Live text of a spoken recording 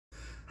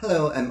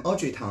Hello, I'm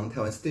Audrey Tang,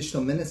 Taiwan's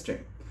Digital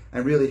Minister.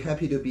 I'm really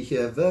happy to be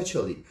here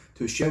virtually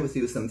to share with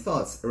you some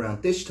thoughts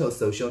around digital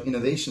social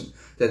innovation,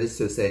 that is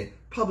to say,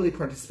 public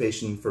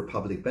participation for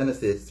public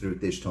benefit through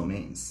digital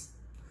means.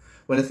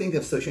 When I think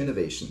of social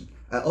innovation,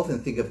 I often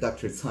think of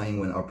Dr. Tsai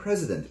Ing-wen, our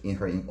president, in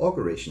her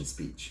inauguration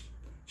speech.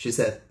 She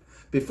said,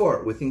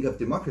 "Before, we think of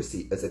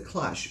democracy as a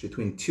clash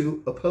between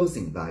two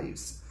opposing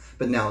values,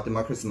 but now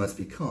democracy must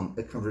become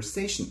a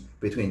conversation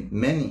between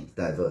many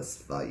diverse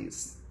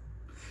values."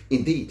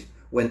 Indeed,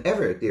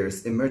 whenever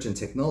there's emergent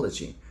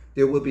technology,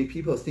 there will be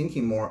people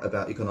thinking more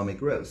about economic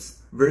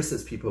growth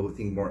versus people who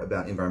think more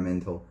about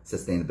environmental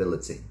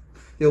sustainability.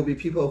 There will be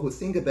people who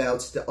think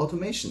about the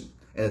automation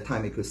and the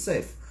time it could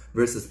save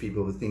versus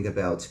people who think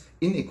about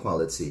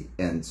inequality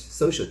and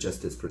social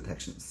justice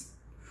protections.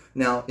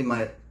 Now, in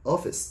my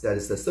office, that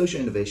is the Social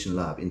Innovation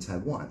Lab in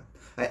Taiwan,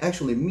 I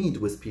actually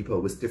meet with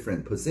people with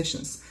different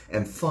positions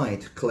and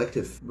find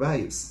collective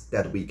values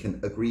that we can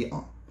agree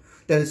on.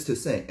 That is to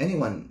say,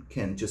 anyone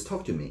can just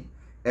talk to me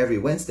every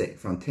Wednesday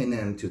from 10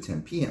 a.m. to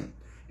 10 p.m.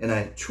 And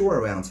I tour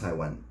around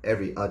Taiwan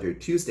every other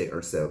Tuesday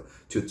or so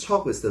to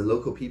talk with the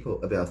local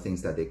people about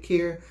things that they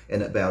care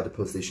and about the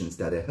positions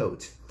that they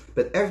hold.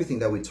 But everything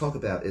that we talk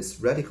about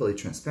is radically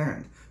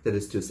transparent. That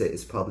is to say,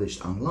 it's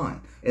published online.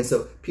 And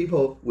so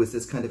people with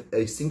this kind of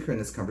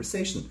asynchronous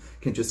conversation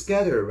can just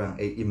gather around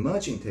an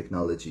emerging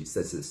technology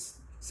such as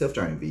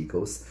self-driving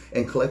vehicles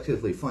and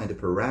collectively find the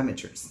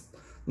parameters.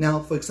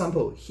 Now, for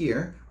example,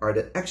 here are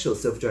the actual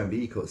self-driving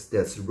vehicles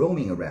that's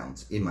roaming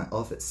around in my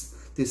office.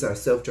 These are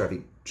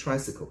self-driving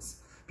tricycles.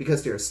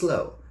 Because they're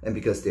slow and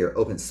because they're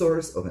open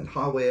source, open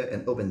hardware,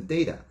 and open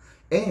data,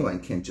 anyone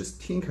can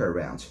just tinker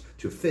around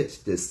to fit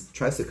these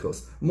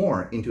tricycles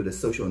more into the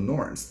social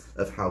norms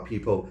of how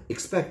people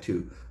expect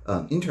to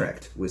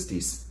interact with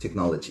these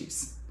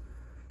technologies.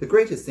 The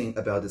greatest thing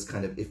about this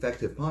kind of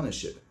effective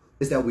partnership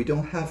is that we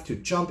don't have to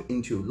jump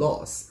into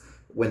laws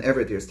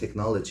whenever there's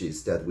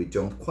technologies that we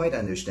don't quite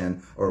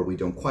understand or we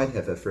don't quite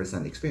have a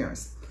first-hand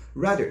experience.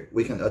 Rather,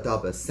 we can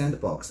adopt a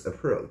sandbox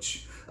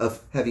approach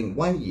of having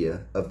 1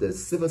 year of the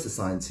civil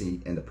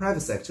society and the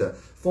private sector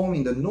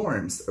forming the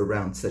norms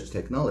around such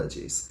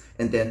technologies,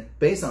 and then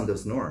based on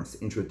those norms,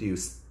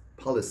 introduce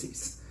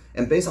policies.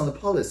 And based on the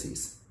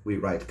policies, we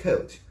write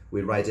code.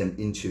 We write them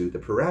into the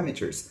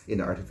parameters in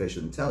the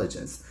artificial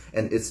intelligence,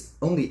 and it's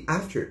only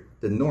after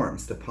the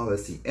norms, the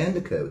policy, and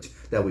the code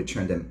that we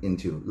turn them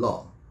into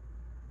law.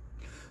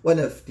 One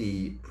of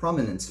the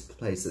prominent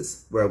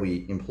places where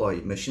we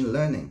employ machine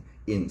learning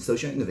in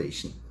social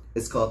innovation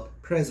is called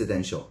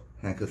Presidential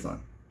Hackathon.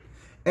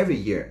 Every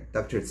year,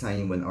 Dr. Tsai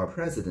Ing-wen, our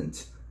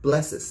president,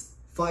 blesses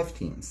 5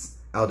 teams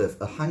out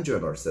of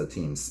 100 or so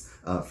teams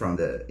from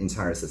the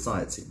entire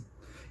society.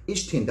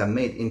 Each team that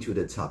made into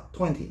the top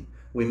 20,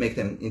 we make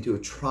them into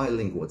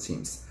trilingual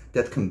teams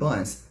that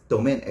combines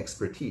domain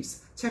expertise,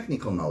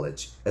 technical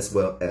knowledge, as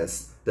well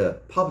as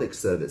the public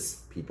service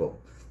people.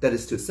 That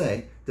is to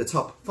say, the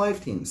top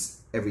 5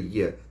 teams every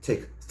year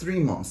take 3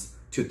 months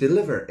to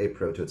deliver a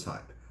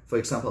prototype. For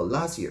example,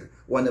 last year,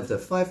 one of the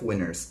 5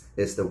 winners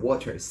is the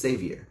water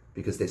savior,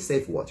 because they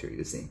save water,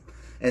 you see.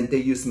 And they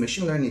use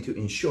machine learning to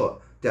ensure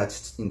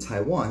that in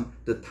Taiwan,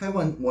 the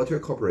Taiwan Water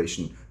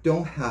Corporation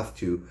don't have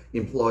to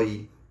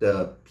employ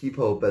the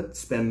people but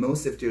spend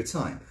most of their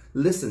time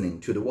listening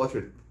to the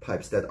water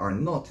pipes that are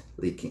not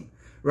leaking.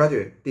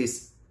 Rather,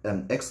 these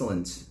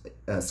excellent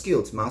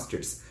skilled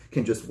masters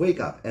can just wake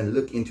up and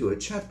look into a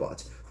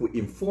chatbot who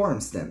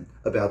informs them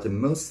about the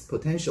most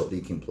potential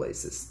leaking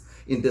places.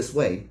 In this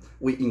way,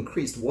 we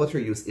increased water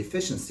use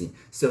efficiency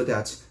so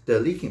that the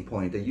leaking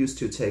point that used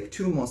to take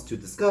 2 months to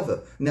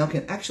discover now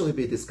can actually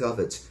be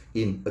discovered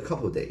in a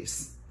couple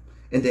days.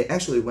 And they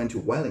actually went to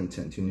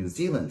Wellington, to New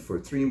Zealand, for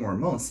 3 more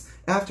months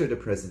after the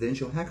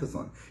presidential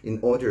hackathon in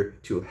order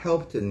to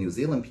help the New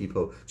Zealand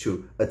people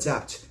to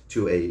adapt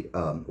to a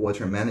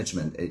water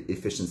management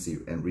efficiency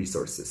and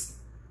resources.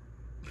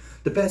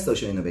 The best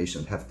social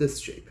innovations have this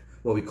shape,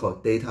 what we call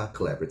data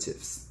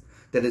collaboratives.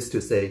 That is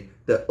to say,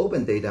 the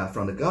open data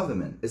from the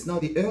government is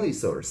not the only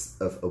source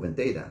of open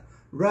data.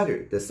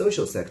 Rather, the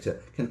social sector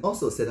can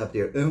also set up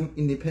their own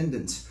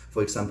independent,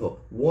 for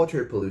example,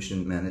 water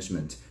pollution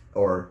management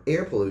or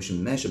air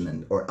pollution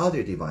measurement or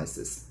other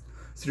devices.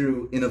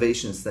 Through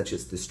innovations such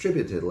as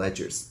distributed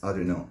ledgers,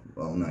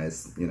 known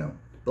as,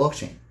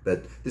 blockchain,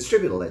 but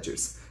distributed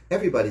ledgers,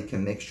 everybody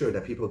can make sure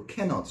that people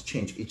cannot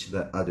change each of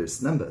the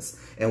other's numbers,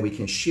 and we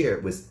can share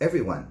with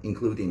everyone,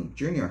 including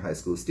junior high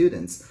school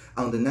students,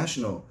 on the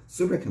National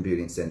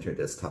Supercomputing Center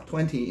that's top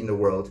 20 in the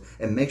world,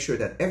 and make sure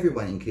that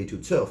everyone in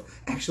K-12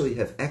 actually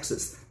have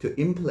access to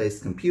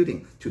in-place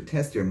computing to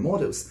test their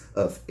models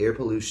of air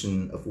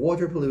pollution, of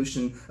water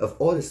pollution, of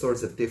all the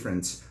sorts of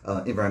different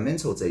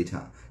environmental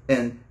data.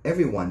 And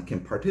everyone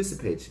can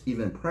participate,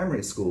 even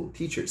primary school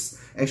teachers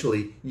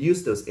actually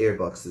use those air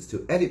boxes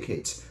to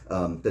educate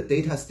the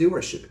data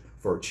stewardship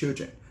for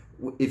children.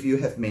 If you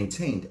have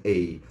maintained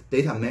a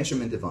data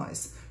measurement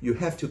device, you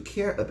have to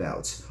care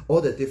about all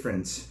the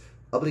different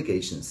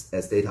obligations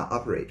as data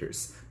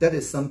operators. That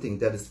is something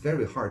that is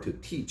very hard to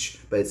teach,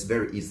 but it's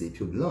very easy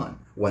to learn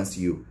once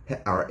you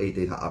are a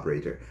data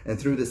operator. And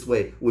through this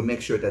way, we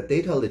make sure that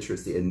data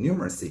literacy and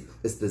numeracy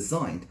is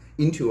designed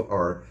into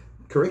our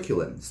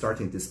curriculum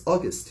starting this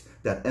August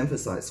that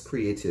emphasize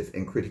creative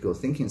and critical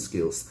thinking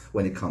skills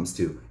when it comes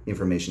to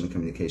information and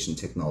communication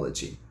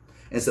technology.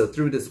 And so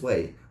through this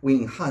way, we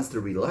enhance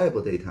the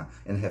reliable data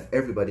and have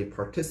everybody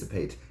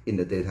participate in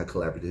the data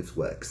collaborative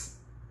works.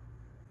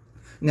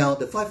 Now,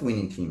 the 5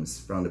 winning teams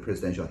from the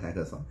presidential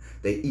hackathon,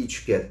 they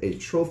each get a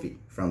trophy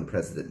from the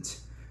president.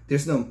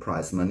 There's no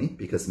prize money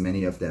because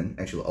many of them,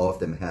 actually all of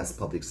them, has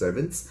public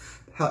servants.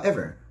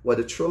 However, what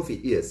a trophy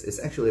is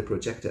actually a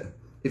projector.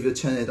 If you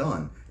turn it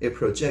on, it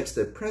projects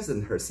the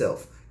president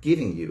herself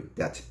giving you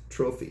that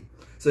trophy.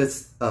 So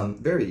it's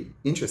very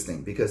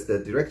interesting because the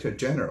Director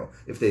General,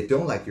 if they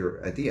don't like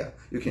your idea,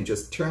 you can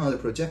just turn on the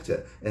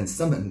projector and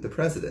summon the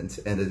President,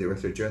 and the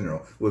Director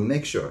General will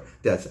make sure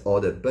that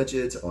all the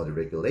budget, all the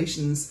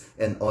regulations,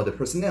 and all the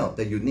personnel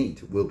that you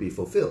need will be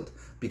fulfilled.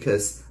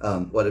 Because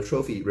what a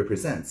trophy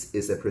represents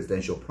is a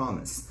presidential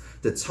promise.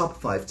 The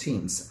top 5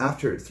 teams,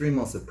 after 3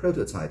 months of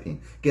prototyping,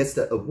 gets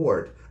the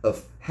award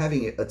of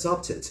having it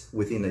adopted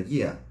within a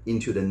year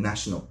into the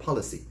national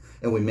policy.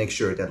 And we make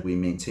sure that we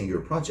maintain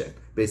your project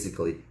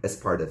basically as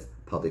part of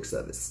public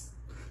service.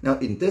 Now,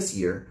 in this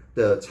year,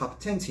 the top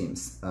 10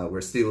 teams,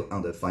 we're still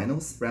on the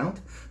finals round,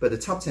 but the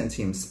top 10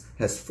 teams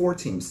has 4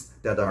 teams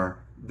that are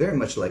very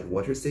much like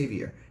Water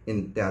Savior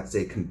in that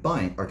they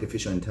combine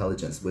artificial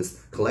intelligence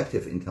with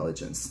collective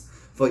intelligence.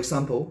 For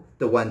example,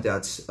 the one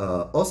that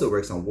also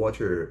works on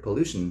water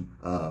pollution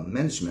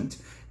management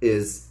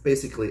is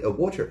basically a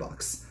water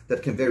box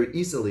that can very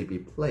easily be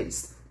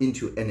placed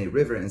into any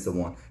river and so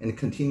on, and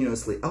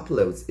continuously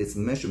uploads its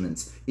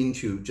measurements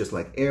into, just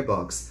like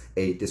Airbox,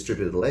 a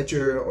distributed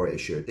ledger or a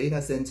shared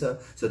data center,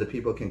 so that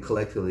people can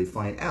collectively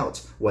find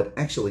out what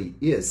actually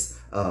is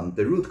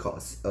the root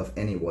cause of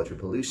any water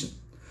pollution.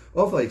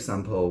 Or for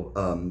example,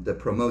 the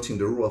Promoting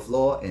the Rule of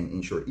Law and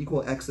Ensure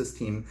Equal Access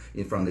team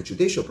from the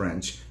judicial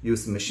branch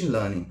use machine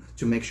learning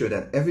to make sure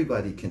that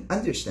everybody can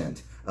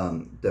understand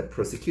the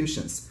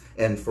prosecutions.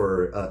 And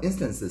for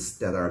instances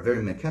that are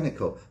very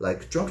mechanical,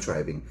 like drunk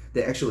driving,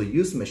 they actually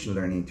use machine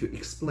learning to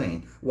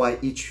explain why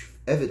each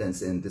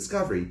evidence and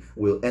discovery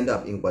will end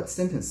up in what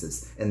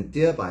sentences, and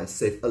thereby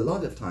save a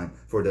lot of time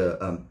for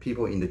the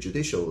people in the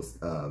judicial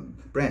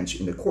branch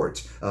in the court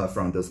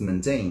from those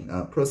mundane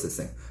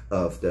processing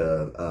of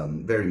the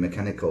very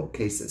mechanical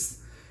cases.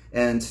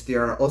 And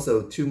there are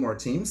also 2 more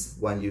teams.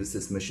 One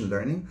uses machine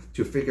learning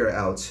to figure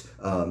out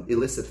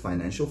illicit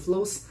financial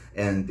flows,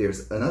 and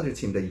there's another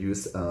team that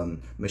uses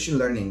machine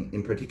learning,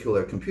 in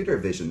particular computer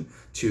vision,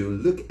 to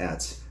look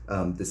at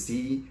the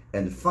sea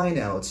and find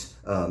out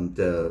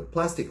the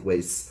plastic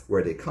wastes,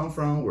 where they come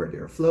from, where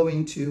they're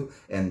flowing to,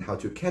 and how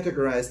to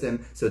categorize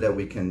them so that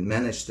we can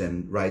manage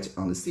them right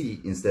on the sea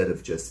instead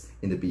of just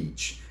in the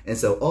beach. And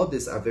so all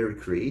these are very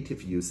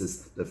creative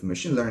uses of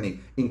machine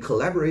learning in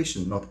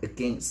collaboration, not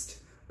against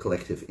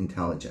collective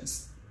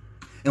intelligence.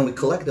 And we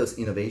collect those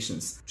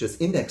innovations, just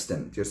index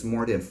them. There's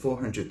more than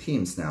 400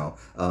 teams now,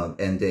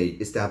 and they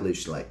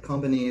establish like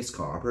companies,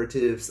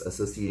 cooperatives,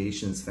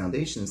 associations,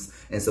 foundations,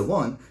 and so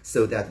on,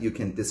 so that you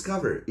can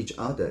discover each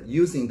other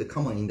using the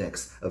Common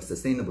Index of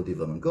Sustainable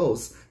Development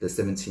Goals, the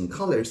 17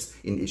 colors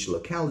in each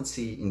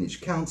locality, in each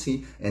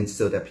county, and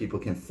so that people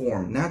can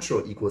form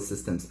natural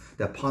ecosystems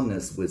that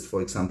partners with,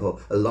 for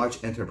example, a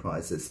large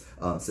enterprise's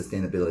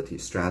sustainability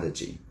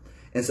strategy.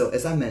 And so,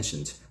 as I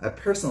mentioned, I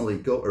personally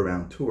go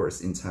around tours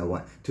in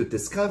Taiwan to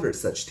discover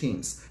such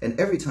teams. And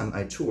every time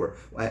I tour,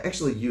 I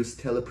actually use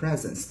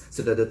telepresence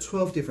so that the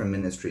 12 different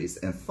ministries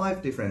and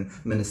 5 different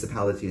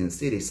municipalities and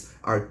cities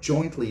are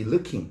jointly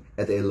looking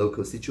at a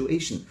local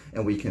situation,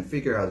 and we can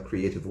figure out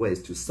creative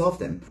ways to solve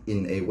them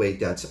in a way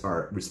that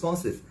are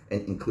responsive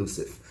and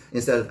inclusive.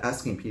 Instead of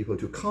asking people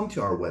to come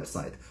to our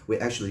website, we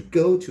actually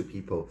go to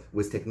people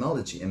with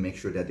technology and make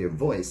sure that their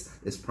voice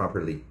is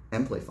properly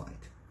amplified.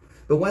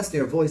 But once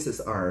their voices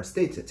are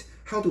stated,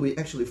 how do we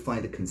actually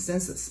find a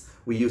consensus?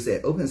 We use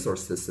an open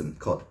source system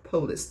called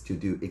Polis to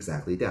do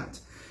exactly that.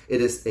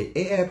 It is an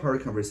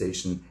AI-powered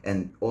conversation,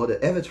 and all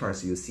the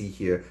avatars you see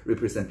here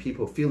represent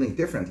people feeling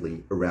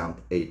differently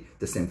around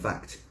the same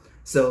fact.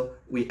 So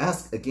we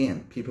ask,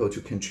 again, people to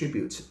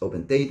contribute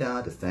open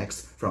data, the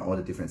facts from all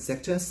the different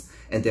sectors,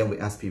 and then we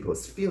ask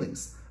people's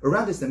feelings.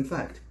 Around the same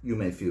fact, you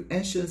may feel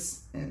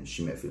anxious, and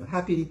she may feel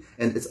happy,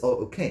 and it's all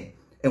okay.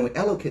 And we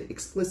allocate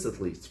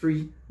explicitly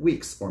 3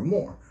 weeks or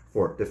more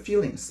for the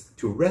feelings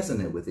to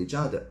resonate with each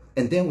other.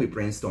 And then we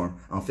brainstorm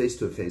on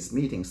face-to-face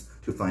meetings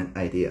to find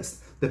ideas.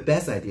 The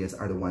best ideas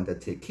are the ones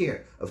that take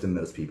care of the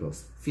most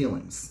people's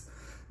feelings.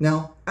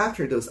 Now,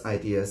 after those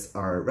ideas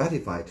are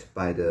ratified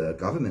by the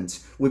government,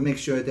 we make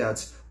sure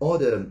that all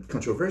the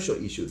controversial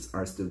issues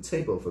are still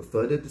tabled for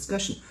further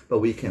discussion, but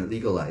we can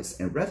legalize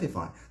and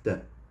ratify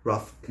the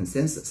rough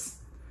consensus.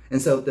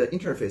 And so the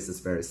interface is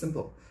very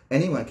simple.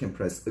 anyone can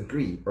press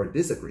agree or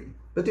disagree,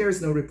 but there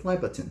is no reply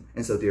button,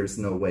 and so there is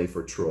no way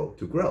for troll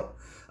to grow.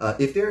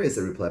 If there is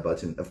a reply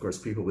button, of course,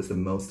 people with the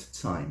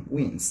most time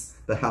wins.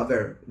 But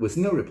however, with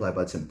no reply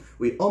button,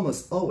 we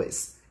almost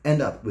always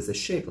end up with a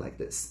shape like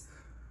this.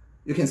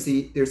 You can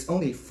see there's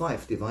only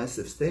 5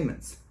 divisive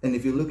statements. And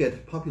if you look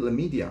at popular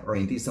media or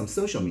indeed some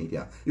social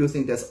media, you'll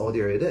think that's all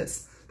there it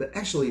is. But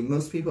actually,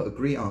 most people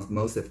agree on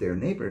most of their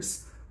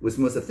neighbors with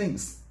most of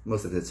things,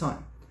 most of the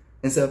time.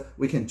 And so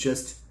we can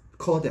just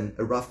call them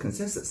a rough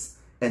consensus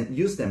and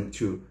use them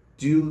to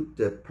do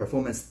the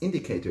performance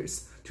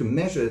indicators to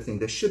measure the thing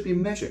that should be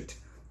measured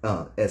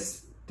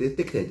as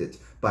dictated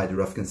by the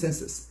rough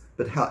consensus.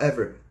 But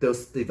however,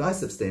 those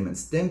divisive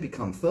statements then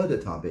become further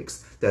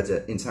topics that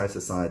the entire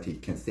society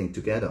can think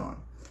together on.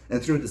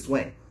 And through this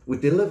way, we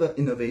deliver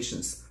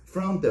innovations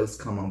from those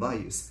common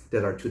values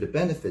that are to the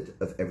benefit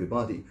of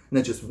everybody,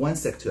 not just one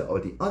sector or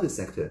the other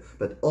sector,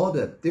 but all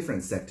the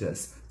different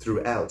sectors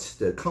throughout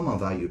the common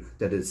value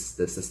that is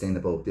the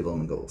Sustainable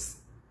Development Goals.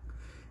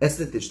 As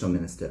the digital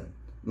minister,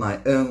 my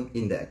own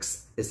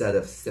index is that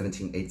of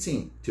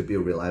 1718 to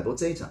build reliable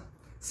data,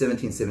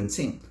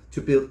 1717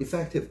 to build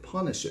effective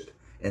partnership,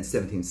 and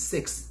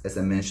 17.6, as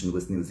I mentioned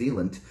with New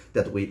Zealand,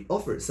 that we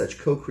offer such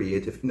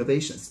co-creative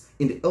innovations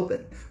in the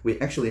open. We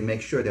actually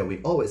make sure that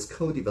we always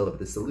co-develop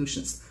the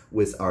solutions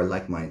with our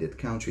like-minded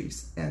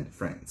countries and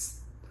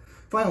friends.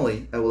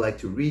 Finally, I would like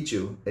to read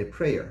you a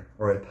prayer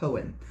or a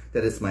poem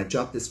that is my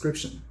job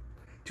description.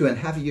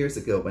 2.5 years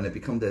ago, when I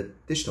became the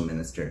digital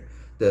minister,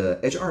 the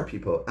HR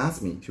people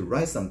asked me to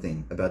write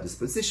something about this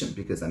position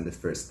because I'm the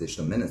first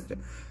digital minister.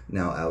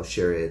 Now I'll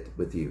share it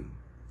with you.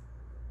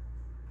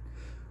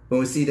 When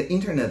we see the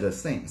Internet of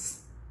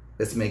Things,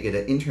 let's make it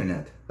an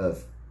Internet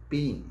of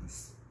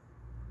Beings.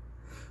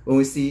 When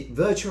we see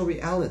virtual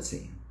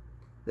reality,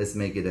 let's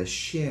make it a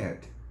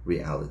shared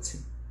reality.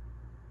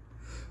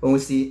 When we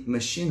see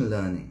machine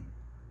learning,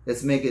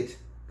 let's make it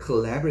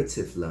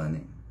collaborative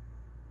learning.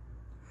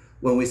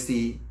 When we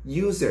see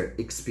user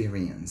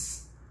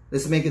experience,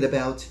 let's make it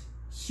about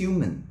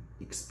human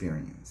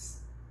experience.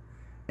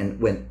 And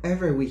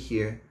whenever we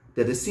hear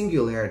that the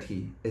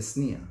singularity is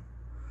near,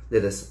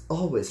 let us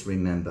always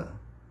remember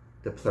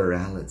the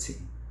plurality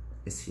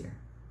is here.